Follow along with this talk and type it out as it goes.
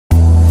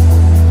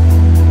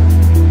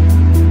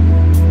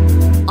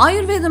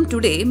ஆயுர்வேதம்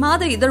டுடே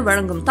மாத இதழ்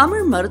வழங்கும்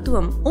தமிழ்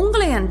மருத்துவம்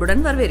உங்களை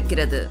அன்புடன்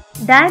வரவேற்கிறது.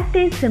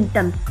 Diabetes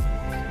symptoms.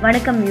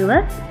 வணக்கம்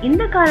வியூவர்ஸ்.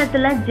 இந்த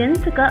காலத்துல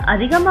ஜென்ஸுக்கு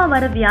அதிகமா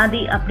வர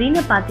வியாதி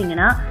அப்படின்னு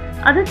பாத்தீங்கன்னா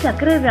அது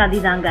சர்க்கரை வியாதி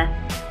தாங்க.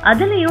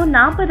 அதுலயும்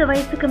 40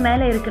 வயசுக்கு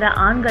மேல இருக்கிற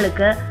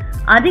ஆண்களுக்கு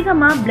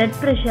அதிகமா பிளட்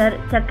பிரஷர்,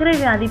 சர்க்கரை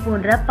வியாதி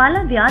போன்ற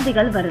பல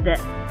வியாதிகள் வருது.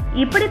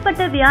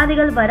 இப்படிப்பட்ட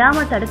வியாதிகள்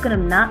வராம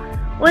தடுக்கணும்னா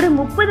ஒரு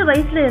 30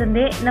 வயசுல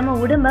இருந்தே நம்ம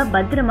உடம்ப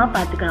பத்திரமா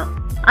பாத்துக்கணும்.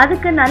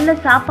 அதுக்கு நல்ல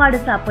சாப்பாடு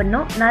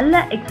சாப்பிடணும், நல்ல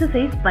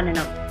எக்ஸசைஸ்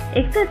பண்ணணும்.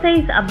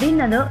 எக்ஸசைஸ்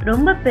அப்படின்னது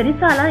ரொம்ப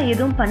பெருசாலாம்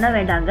எதுவும் பண்ண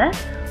வேண்டாங்க.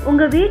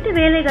 உங்க வீட்டு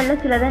வேலைகள்ல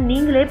சிலதை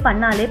நீங்களே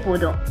பண்ணாலே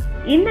போதும்.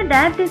 இந்த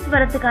டயபெட்டிஸ்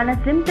வரதுக்கான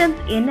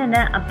சிம்டம்ஸ்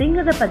என்னென்ன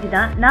அப்படிங்கறத பத்தி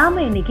தான்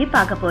நாம இன்னைக்கு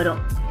பார்க்க போறோம்.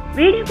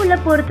 வீடியோக்குள்ள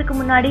போறதுக்கு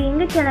முன்னாடி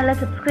எங்க சேனலை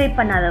சப்ஸ்கிரைப்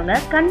பண்ணாதவங்க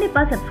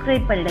கண்டிப்பா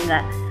சப்ஸ்கிரைப் பண்ணிடுங்க.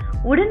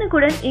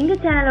 உடனுக்குடன் எங்க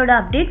சேனலோட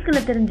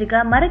அப்டேட்ஸ்களை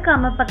தெரிஞ்சுக்க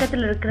மறக்காம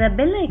பக்கத்துல இருக்கிற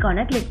பெல்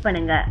ஐகானை கிளிக்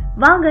பண்ணுங்க.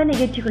 வாங்க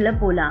நிகழ்ச்சிக்குள்ள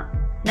போலாம்.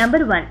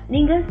 நம்பர் 1,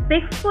 நீங்க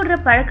ஸ்பெக்ஸ் போடுற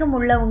பழக்கம்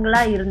உள்ளவங்களா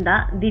இருந்தா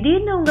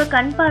திடீர்னு உங்க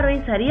கண் பார்வை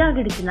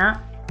சரியாகிடுச்சுன்னா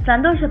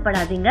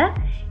சந்தோஷப்படாதீங்க.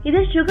 இது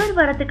சுகர்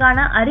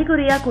வரதுக்கான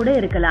அறிகுறியா கூட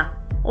இருக்கலாம்.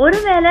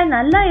 ஒருவேளை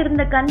நல்லா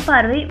இருந்த கண்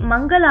பார்வை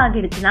மங்கல்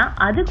ஆகிடுச்சுன்னா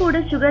அது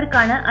கூட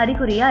சுகருக்கான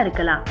அறிகுறியா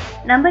இருக்கலாம்.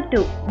 நம்பர்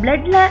 2,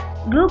 பிளட்ல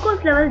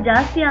குளுக்கோஸ் லெவல்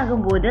ஜாஸ்தி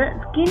ஆகும் போது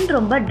ஸ்கின்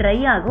ரொம்ப ட்ரை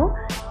ஆகும்.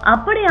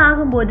 அப்படி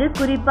ஆகும்போது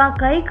குறிப்பா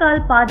கை,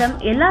 கால், பாதம்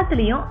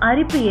எல்லாத்துலயும்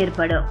அரிப்பு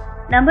ஏற்படும்.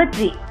 நம்பர்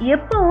 3,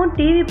 எப்பவும்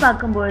டிவி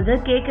பார்க்கும்போது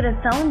கேட்குற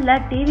சவுண்ட்ல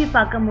டிவி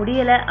பார்க்க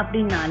முடியல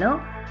அப்படின்னாலும்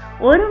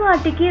ஒரு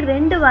வாட்டிக்கு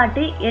 2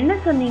 வாட்டி என்ன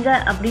சொன்னீங்க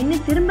அப்படின்னு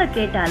திரும்ப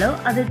கேட்டாலும்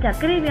அது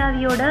சர்க்கரை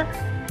வியாதியோட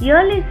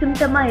ஏர்லி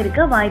சிம்டமா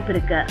இருக்க வாய்ப்பு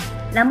இருக்கு.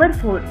 நம்பர்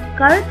 4,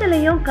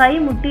 கழுத்துலையும் கை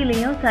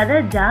முட்டிலையும் சதை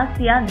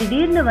ஜாஸ்தியா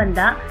திடீர்னு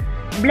வந்தா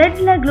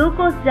பிளட்ல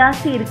குளுக்கோஸ்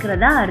ஜாஸ்தி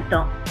இருக்கிறதா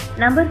அர்த்தம்.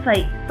 நம்பர்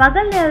 5,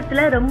 பகல்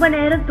நேரத்துல ரொம்ப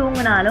நேரம்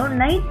தூங்கினாலும்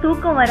நைட்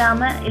தூக்கம்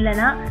வராம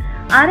இல்லனா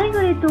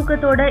அரைகுறை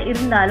தூக்கத்தோட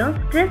இருந்தாலும்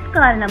ஸ்ட்ரெஸ்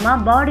காரணமா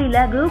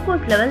பாடியில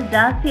குளுக்கோஸ் லெவல்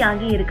ஜாஸ்தி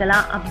ஆகி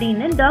இருக்கலாம்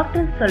அப்படின்னு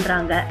டாக்டர்ஸ்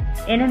சொல்றாங்க.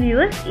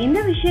 எனவே இந்த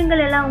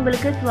விஷயங்கள் எல்லாம்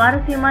உங்களுக்கு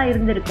சுவாரஸ்யமா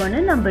இருந்திருக்கும்னு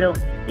நம்புறோம்.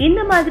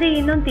 இந்த மாதிரி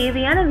இன்னும்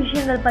தேவையான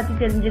விஷயங்கள் பத்தி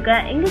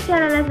தெரிஞ்சுக்க எங்க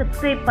சேனலை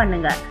சப்ஸ்கிரைப்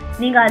பண்ணுங்க.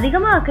 நீங்க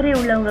அதிகமா அக்கறை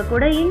உள்ளவங்க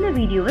கூட இந்த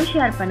வீடியோவை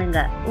ஷேர்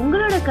பண்ணுங்க.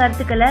 உங்களோட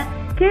கருத்துக்களை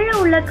கீழே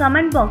உள்ள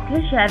கமெண்ட்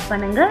பாக்ஸ்ல ஷேர்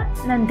பண்ணுங்க.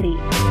 நன்றி.